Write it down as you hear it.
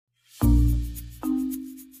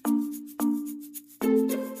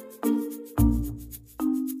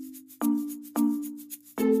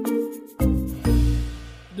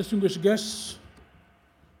distinguished guests,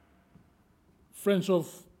 friends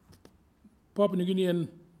of Papua New Guinea and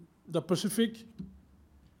the Pacific,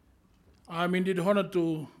 I'm indeed honored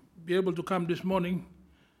to be able to come this morning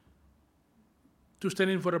to stand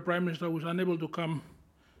in for the Prime Minister who was unable to come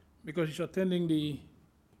because he's attending the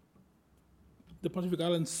Pacific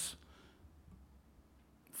Islands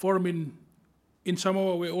Forum in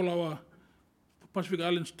Samoa, where all our Pacific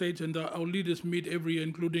Island states and our leaders meet every year,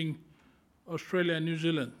 including Australia and New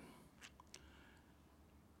Zealand.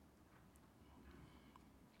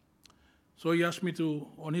 So he asked me to,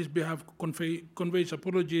 on his behalf, convey his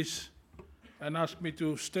apologies and asked me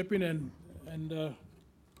to step in and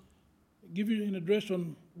give you an address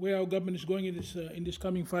on where our government is going in this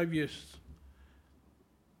coming 5 years.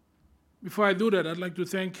 Before I do that, I'd like to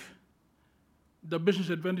thank the Business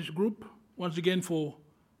Advantage Group once again for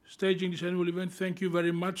staging this annual event. Thank you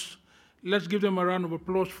very much. Let's give them a round of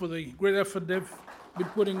applause for the great effort they've been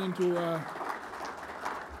putting into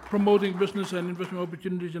promoting business and investment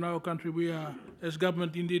opportunities in our country. We are, as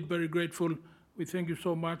government, indeed very grateful. We thank you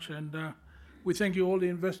so much, and we thank you all the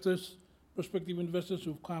investors, prospective investors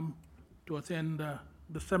who've come to attend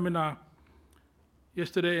the seminar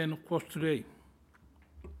yesterday and of course today.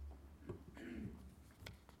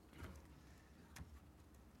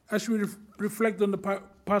 As we reflect on the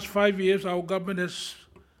past 5 years, our government has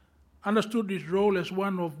understood its role as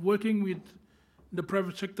one of working with the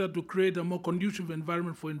private sector to create a more conducive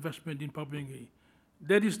environment for investment in Papua New Guinea.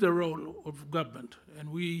 That is the role of government, and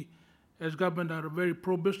we as government are a very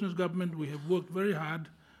pro-business government. We have worked very hard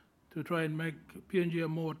to try and make PNG a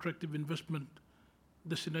more attractive investment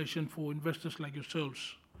destination for investors like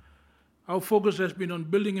yourselves. Our focus has been on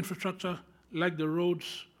building infrastructure like the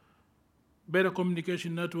roads, better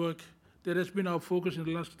communication network. That has been our focus in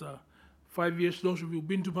the last 5 years. Those of you who've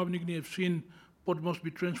been to Papua New Guinea have seen Port Moresby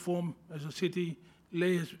be transformed as a city.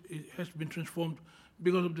 Lae has been transformed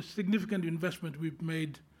because of the significant investment we've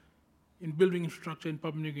made in building infrastructure in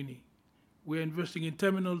Papua New Guinea. We're investing in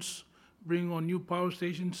terminals, bringing on new power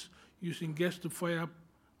stations, using gas to fire up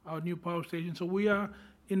our new power stations. So we are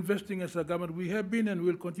investing as a government. We have been and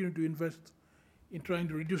will continue to invest in trying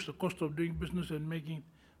to reduce the cost of doing business and making it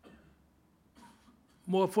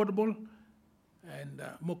more affordable and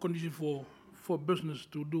more conducive for business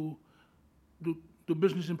to do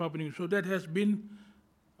business in Papua New Guinea. So that has been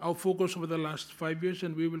our focus over the last 5 years,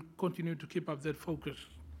 and we will continue to keep up that focus.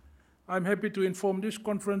 I'm happy to inform this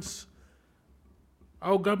conference.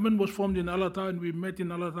 Our government was formed in Alatau, and we met in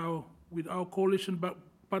Alatau with our coalition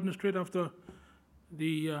partners straight after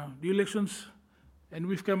the elections, and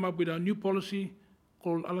we've come up with our new policy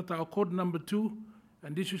called Alatau Accord Number 2,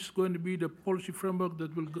 and this is going to be the policy framework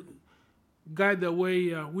that will guide the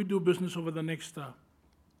way we do business over the next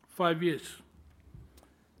 5 years.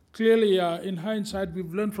 Clearly, in hindsight,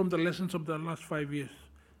 we've learned from the lessons of the last 5 years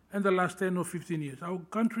and the last 10 or 15 years. Our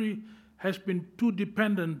country has been too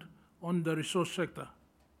dependent on the resource sector.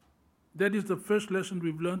 That is the first lesson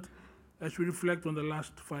we've learned as we reflect on the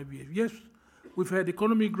last 5 years. Yes, we've had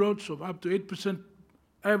economic growth of up to 8%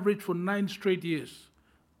 average for 9 straight years,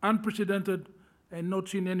 unprecedented and not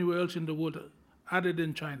seen anywhere else in the world other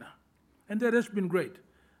than China. And that has been great,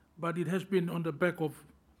 but it has been on the back of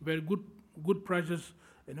very good prices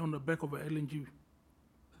and on the back of LNG,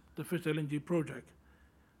 the first LNG project.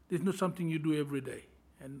 It's not something you do every day,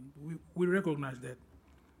 and we recognize that.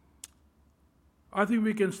 I think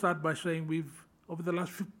we can start by saying over the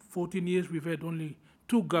last 14 years, we've had only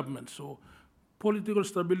 2 governments, so political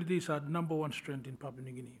stability is our number 1 strength in Papua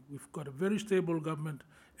New Guinea. We've got a very stable government,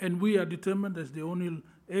 and we are determined as the only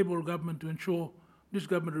able government to ensure this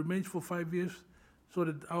government remains for 5 years so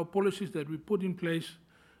that our policies that we put in place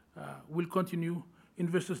will continue.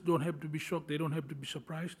 Investors don't have to be shocked, they don't have to be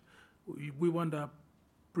surprised. We want a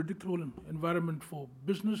predictable environment for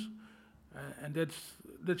business, and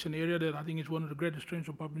that's an area that I think is one of the greatest strengths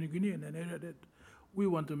of Papua New Guinea, and an area that we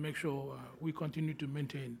want to make sure we continue to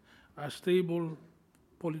maintain a stable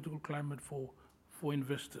political climate for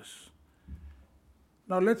investors.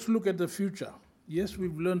 Now let's look at the future. Yes,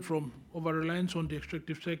 we've learned from over-reliance on the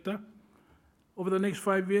extractive sector. Over the next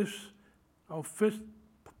 5 years, our first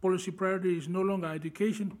policy priority is no longer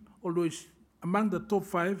education, although it's among the top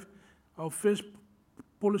 5. Our first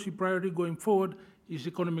policy priority going forward is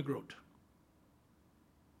economic growth.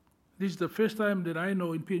 This is the first time that I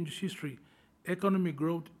know in PNG's history, economic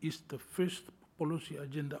growth is the first policy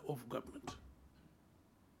agenda of government.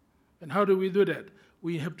 And how do we do that?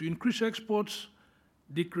 We have to increase exports,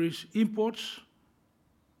 decrease imports,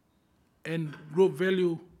 and grow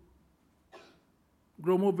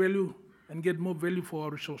more value and get more value for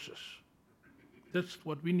our resources. That's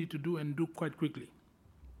what we need to do and do quite quickly.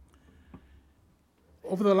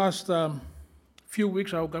 Over the last few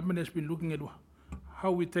weeks, our government has been looking at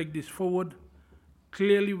how we take this forward.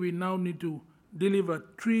 Clearly, we now need to deliver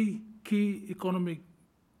 3 key economic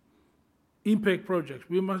impact projects.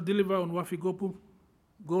 We must deliver on Wafigopu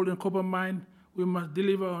gold and copper mine, we must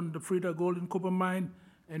deliver on the Frida gold and copper mine,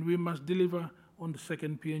 and we must deliver on the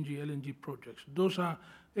second PNG LNG projects. Those are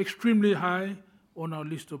extremely high on our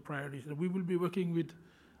list of priorities. And we will be working with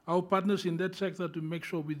our partners in that sector to make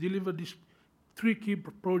sure we deliver these 3 key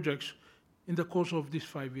projects in the course of these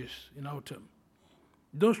 5 years in our term.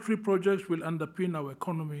 Those 3 projects will underpin our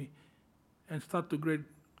economy and start to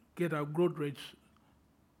get our growth rates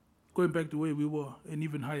going back to where we were and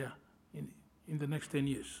even higher in the next 10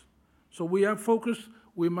 years. So we are focused.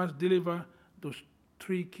 We must deliver those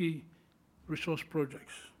 3 key resource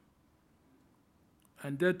projects.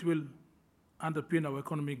 And that will underpin our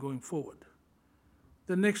economy going forward.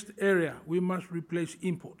 The next area, we must replace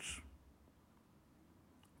imports.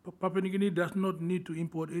 Papua New Guinea does not need to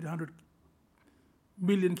import 800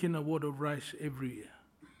 million kina worth of rice every year.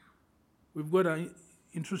 We've got an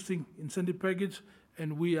interesting incentive package,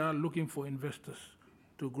 and we are looking for investors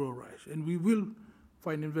to grow rice. And we will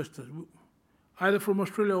find investors, either from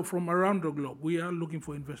Australia or from around the globe. We are looking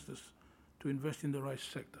for investors to invest in the rice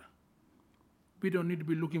sector. We don't need to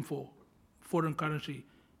be looking for foreign currency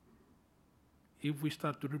if we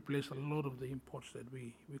start to replace a lot of the imports that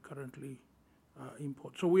we currently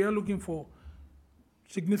import. So we are looking for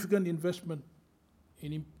significant investment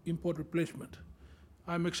in import replacement.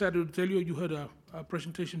 I'm excited to tell you, you heard a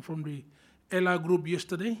presentation from the LR group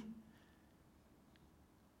yesterday.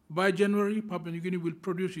 By January, Papua New Guinea will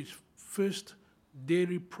produce its first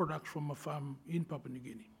dairy products from a farm in Papua New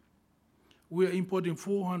Guinea. We are importing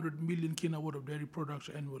 400 million kina worth of dairy products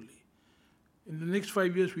annually. In the next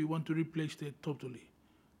 5 years, we want to replace that totally.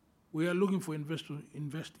 We are looking for investors to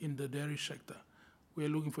invest in the dairy sector. We are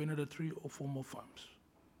looking for another 3 or 4 more farms.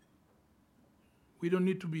 We don't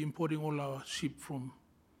need to be importing all our sheep from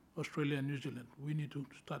Australia and New Zealand. We need to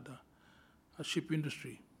start a sheep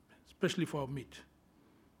industry, especially for our meat.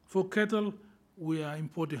 For cattle, we are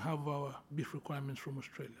importing half of our beef requirements from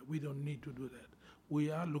Australia. We don't need to do that.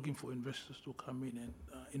 We are looking for investors to come in and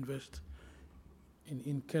invest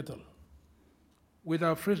in cattle. With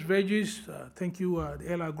our fresh veggies, thank you, the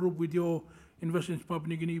LR Group, with your investment in Papua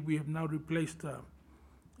New Guinea, we have now replaced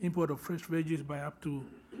import of fresh veggies by up to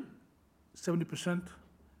 70%,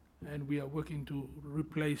 and we are working to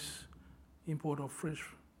replace import of fresh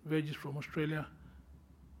veggies from Australia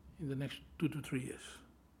in the next 2 to 3 years.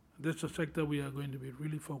 That's a sector we are going to be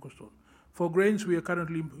really focused on. For grains, we are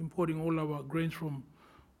currently importing all our grains from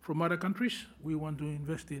other countries. We want to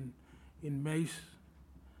invest in maize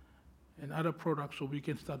and other products so we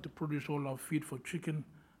can start to produce all our feed for chicken,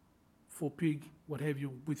 for pig, what have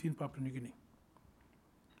you, within Papua New Guinea.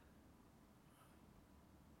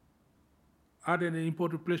 Other than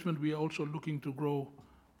import replacement, we are also looking to grow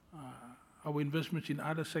our investments in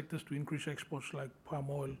other sectors to increase exports like palm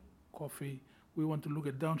oil, coffee. We want to look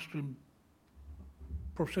at downstream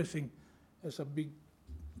processing as a big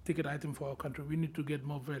ticket item for our country. We need to get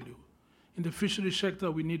more value. In the fishery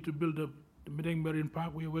sector, we need to build the Medang Marine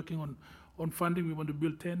Park. We are working on funding. We want to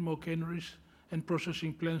build 10 more canneries and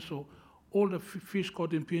processing plants, so all the fish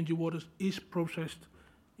caught in PNG waters is processed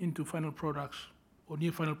into final products or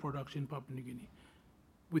near final products in Papua New Guinea.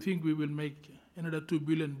 We think we will make another 2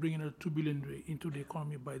 billion, bring another 2 billion into the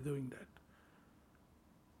economy by doing that.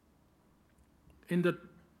 In the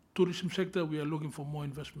tourism sector, we are looking for more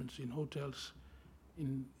investments in hotels,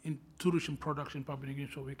 in tourism products in Papua New Guinea,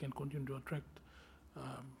 so we can continue to attract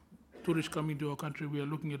tourists coming to our country. We are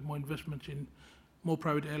looking at more investments in more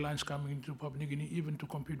private airlines coming into Papua New Guinea, even to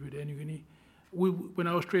compete with Air New Guinea. When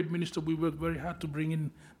I was trade minister, we worked very hard to bring in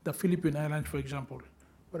the Philippine Airlines, for example.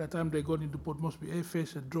 By the time they got into Port Moresby,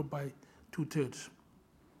 airfares had dropped by 2/3.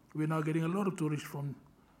 We're now getting a lot of tourists from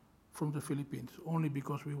the Philippines, only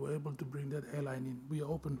because we were able to bring that airline in. We are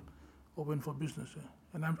open for business.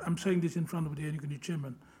 And I'm saying this in front of the Air New Guinea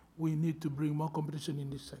chairman. We need to bring more competition in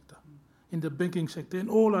this sector. In the banking sector and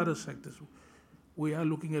all other sectors, we are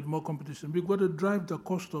looking at more competition. We've got to drive the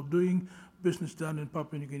cost of doing business down in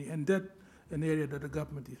Papua New Guinea, and that's an area that the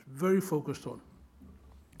government is very focused on.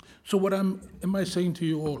 So what am I saying to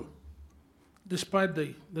you all? Despite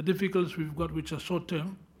the difficulties we've got, which are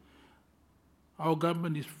short-term, our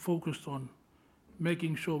government is focused on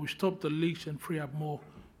making sure we stop the leaks and free up more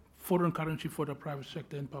foreign currency for the private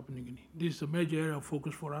sector in Papua New Guinea. This is a major area of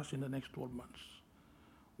focus for us in the next 12 months.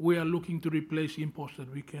 We are looking to replace imports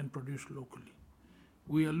that we can produce locally.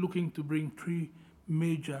 We are looking to bring 3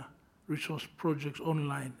 major resource projects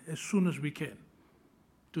online as soon as we can.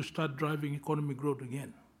 to start driving economic growth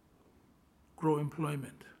again, grow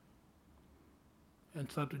employment, and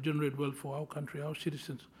start to generate wealth for our country, our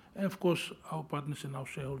citizens, and of course, our partners and our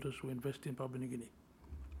shareholders who invest in Papua New Guinea.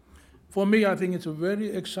 For me, I think it's a very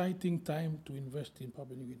exciting time to invest in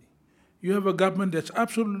Papua New Guinea. You have a government that's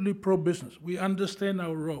absolutely pro-business. We understand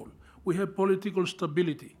our role. We have political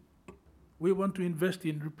stability. We want to invest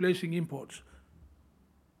in replacing imports.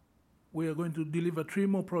 We are going to deliver 3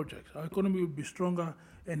 more projects. Our economy will be stronger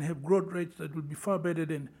and have growth rates that will be far better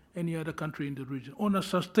than any other country in the region on a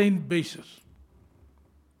sustained basis.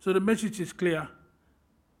 So the message is clear.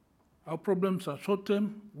 Our problems are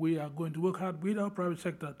short-term. We are going to work hard with our private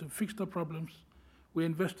sector to fix the problems. We're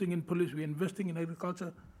investing in police. We're investing in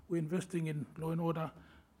agriculture. We're investing in law and order.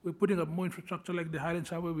 We're putting up more infrastructure like the Highlands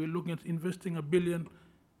Highway. We're looking at investing $1 billion.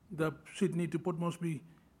 The Sydney to Port Moresby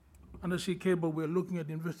undersea cable, we're looking at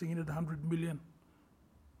investing in it $100 million.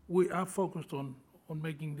 We are focused on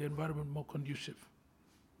making the environment more conducive,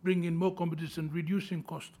 bringing in more competition, reducing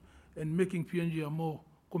cost, and making PNG a more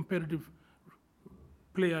competitive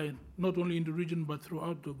player, not only in the region, but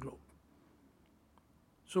throughout the globe.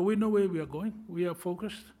 So we know where we are going. We are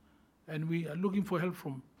focused, and we are looking for help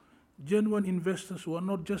from genuine investors who are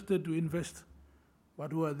not just there to invest,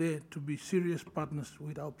 but who are there to be serious partners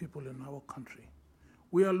with our people and our country.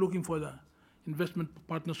 We are looking for the investment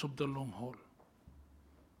partners of the long haul.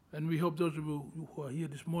 And we hope those of you who are here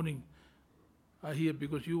this morning are here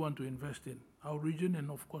because you want to invest in our region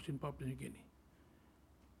and, of course, in Papua New Guinea.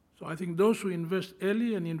 So I think those who invest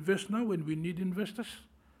early and invest now when we need investors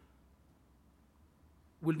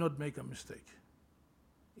will not make a mistake.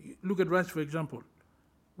 Look at rice, for example.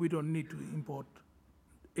 We don't need to import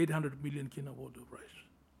 800 million kina worth of rice.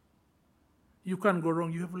 You can't go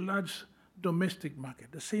wrong. You have a large domestic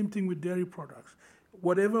market. The same thing with dairy products.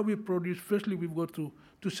 Whatever we produce, firstly, we've got to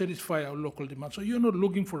satisfy our local demand. So you're not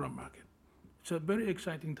looking for a market. It's a very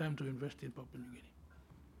exciting time to invest in Papua New Guinea.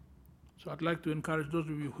 So I'd like to encourage those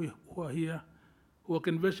of you who are here, who are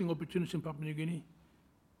investing opportunities in Papua New Guinea,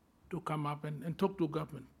 to come up and talk to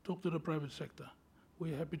government, talk to the private sector.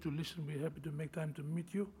 We're happy to listen. We're happy to make time to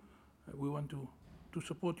meet you. We want to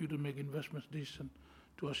support you to make investment decisions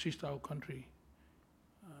to assist our country,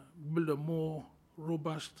 build a more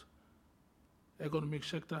robust economic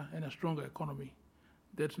sector and a stronger economy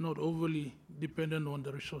that's not overly dependent on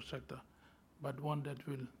the resource sector, but one that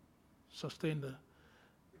will sustain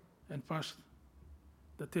and pass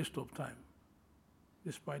the test of time,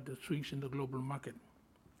 despite the swings in the global market.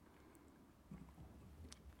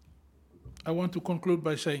 I want to conclude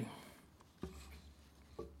by saying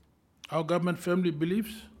our government firmly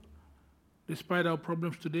believes, despite our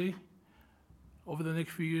problems today, over the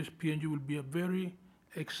next few years, PNG will be a very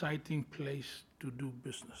exciting place to do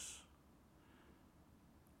business.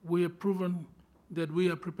 We have proven that we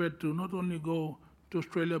are prepared to not only go to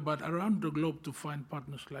Australia, but around the globe to find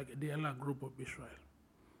partners like the Allah Group of Israel.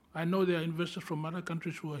 I know there are investors from other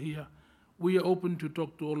countries who are here. We are open to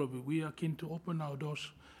talk to all of you. We are keen to open our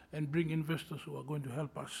doors and bring investors who are going to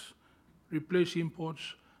help us replace imports,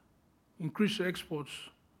 increase exports,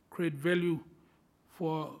 create value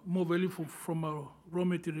more value from our raw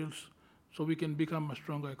materials so we can become a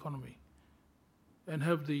stronger economy and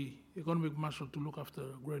have the economic muscle to look after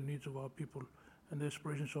the great needs of our people and the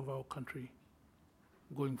aspirations of our country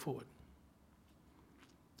going forward.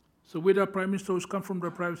 So with our Prime Minister who's come from the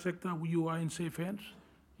private sector, you are in safe hands.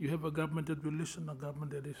 You have a government that will listen, a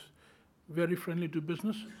government that is very friendly to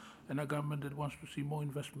business, and a government that wants to see more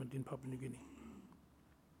investment in Papua New Guinea.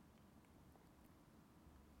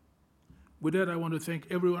 With that, I want to thank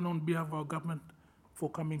everyone on behalf of our government for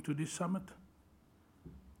coming to this summit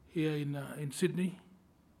here in Sydney.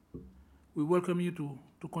 We welcome you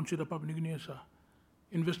to consider Papua New Guinea as an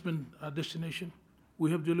investment destination. We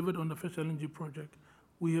have delivered on the first LNG project.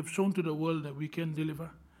 We have shown to the world that we can deliver.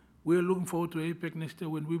 We are looking forward to APEC next year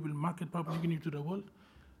when we will market Papua New Guinea to the world.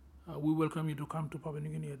 We welcome you to come to Papua New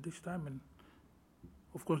Guinea at this time. And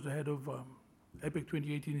of course, the head of APEC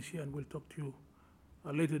 2018 is here and we'll talk to you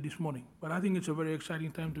later this morning. But I think it's a very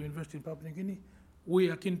exciting time to invest in Papua New Guinea. We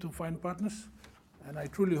are keen to find partners, and I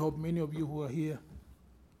truly hope many of you who are here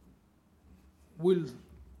will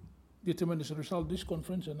determine as a result of this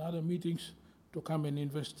conference and other meetings to come and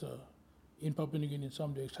invest in Papua New Guinea and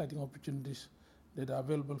some of the exciting opportunities that are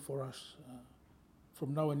available for us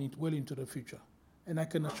from now and well into the future. And I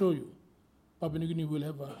can assure you, Papua New Guinea will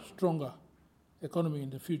have a stronger economy in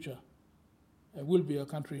the future and will be a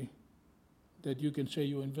country that you can share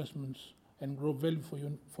your investments and grow value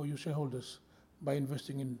for your shareholders by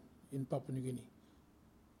investing in Papua New Guinea.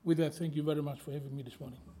 With that, thank you very much for having me this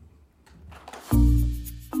morning.